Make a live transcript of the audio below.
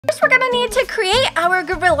First, we're gonna need to create our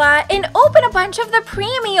gorilla and open a bunch of the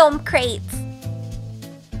premium crates.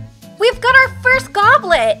 We've got our first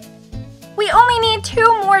goblet. We only need 2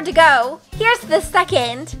 more to go. Here's the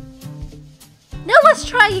second. Now let's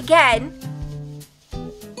try again.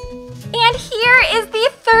 And here is the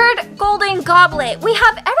third golden goblet. We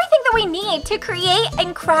have everything that we need to create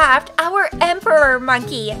and craft our emperor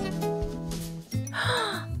monkey.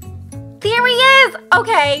 There he is!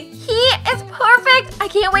 Okay, he is perfect. I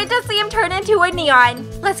can't wait to see him turn into a neon.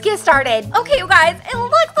 Let's get started. Okay, you guys, it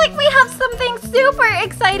looks like we have something super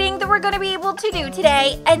exciting that we're gonna be able to do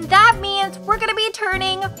today. And that means we're gonna be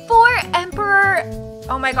turning 4 emperor,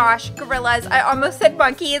 oh my gosh, gorillas. I almost said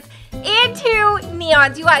monkeys. Into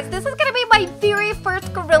neons. You guys, this is gonna be my very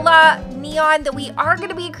first gorilla neon that we are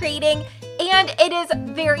gonna be creating, and it is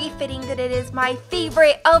very fitting that it is my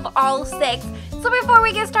favorite of all 6. So before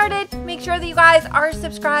we get started, make sure that you guys are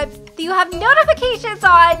subscribed, that you have notifications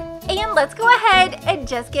on, and let's go ahead and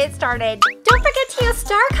just get started. Don't forget to use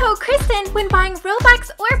STARCODE KRYSTIN when buying Robux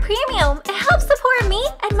or Premium. It helps support me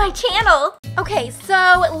and my channel. Okay,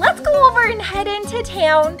 so let's go over and head into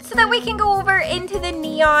town so that we can go over into the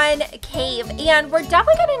neon cave. And we're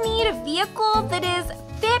definitely gonna need a vehicle that is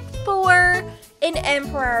fit for an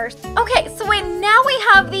emperor. Okay, so now we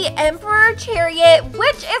have the emperor chariot,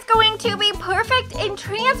 which is going to be perfect in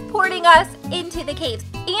transporting us into the caves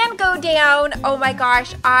and go down. Oh my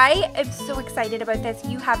gosh, I am so excited about this.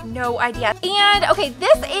 You have no idea. And okay,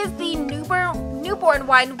 this is the newborn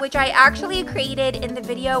one, which I actually created in the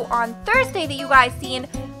video on Thursday that you guys seen.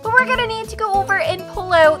 But we're gonna need to go over and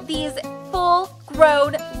pull out these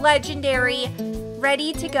full-grown, legendary,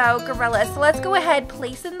 ready to go gorillas. So let's go ahead,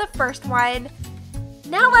 place in the first one.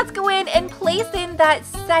 Now let's go in and place in that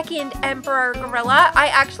second emperor gorilla. I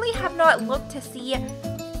actually have not looked to see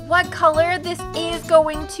what color this is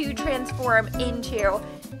going to transform into.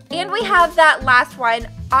 And we have that last one.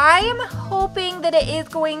 I'm hoping that it is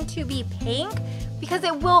going to be pink, because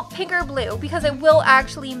it will, pink or blue, because it will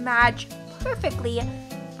actually match perfectly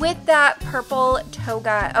with that purple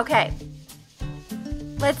toga. Okay,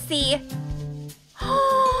 let's see.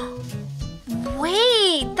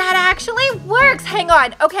 Wait, that actually works. Hang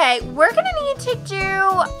on. Okay, we're gonna need to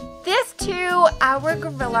do this to our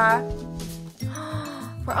gorilla.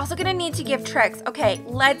 We're also gonna need to give tricks. Okay,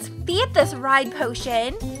 let's feed this ride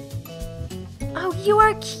potion. Oh, you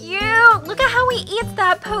are cute. Look at how he eats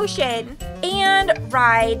that potion. And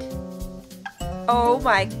ride. Oh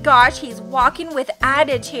my gosh, he's walking with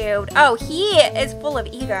attitude. Oh, he is full of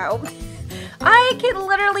ego. I can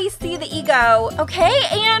literally see the ego. Okay,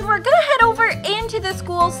 and we're gonna head over into the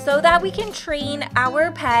school so that we can train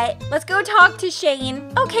our pet. Let's go talk to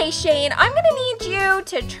Shane. Okay, Shane, I'm gonna need you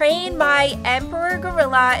to train my emperor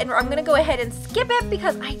gorilla, and I'm gonna go ahead and skip it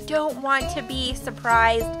because I don't want to be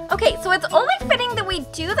surprised. Okay, so it's only fitting that we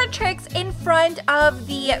do the tricks in front of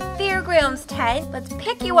the fairgrounds tent. Let's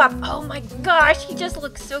pick you up. Oh my gosh, he just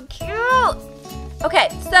looks so cute. Okay,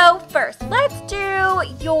 so first, let's do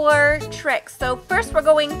your tricks. So first we're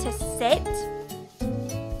going to sit.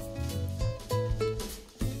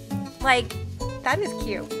 Like, that is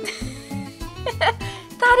cute.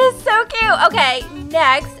 That is so cute. Okay,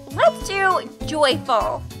 next, let's do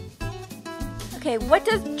joyful. Okay, what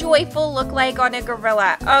does joyful look like on a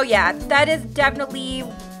gorilla? Oh yeah, that is definitely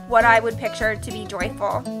what I would picture to be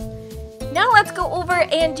joyful. Now let's go over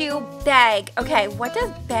and do beg. Okay, what does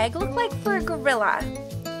beg look like for a gorilla?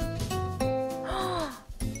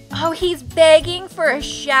 Oh, he's begging for a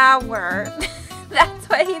shower. That's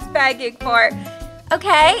what he's begging for.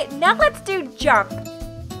 Okay, now let's do jump.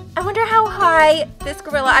 I wonder how high this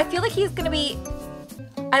gorilla, I feel like he's gonna be,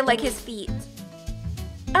 I like his feet.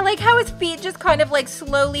 I like how his feet just kind of like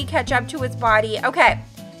slowly catch up to his body. Okay,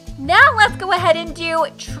 now let's go ahead and do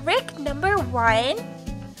trick number 1.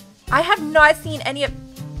 I have not seen any of...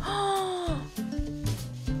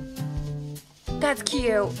 That's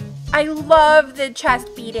cute. I love the chest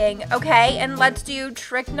beating. Okay, and let's do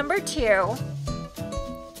trick number 2.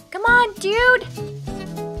 Come on, dude.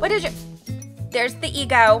 What is your... There's the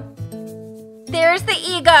ego. There's the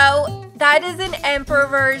ego. That is an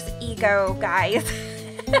emperor's ego, guys.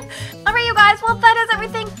 Alright, you guys, well, that is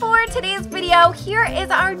everything for today's video. Here is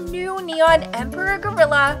our new neon emperor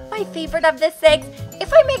gorilla, my favorite of the 6.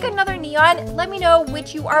 If I make another neon, let me know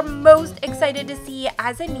which you are most excited to see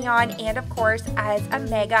as a neon and, of course, as a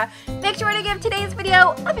mega. Make sure to give today's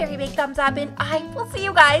video a very big thumbs up, and I will see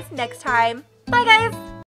you guys next time. Bye, guys!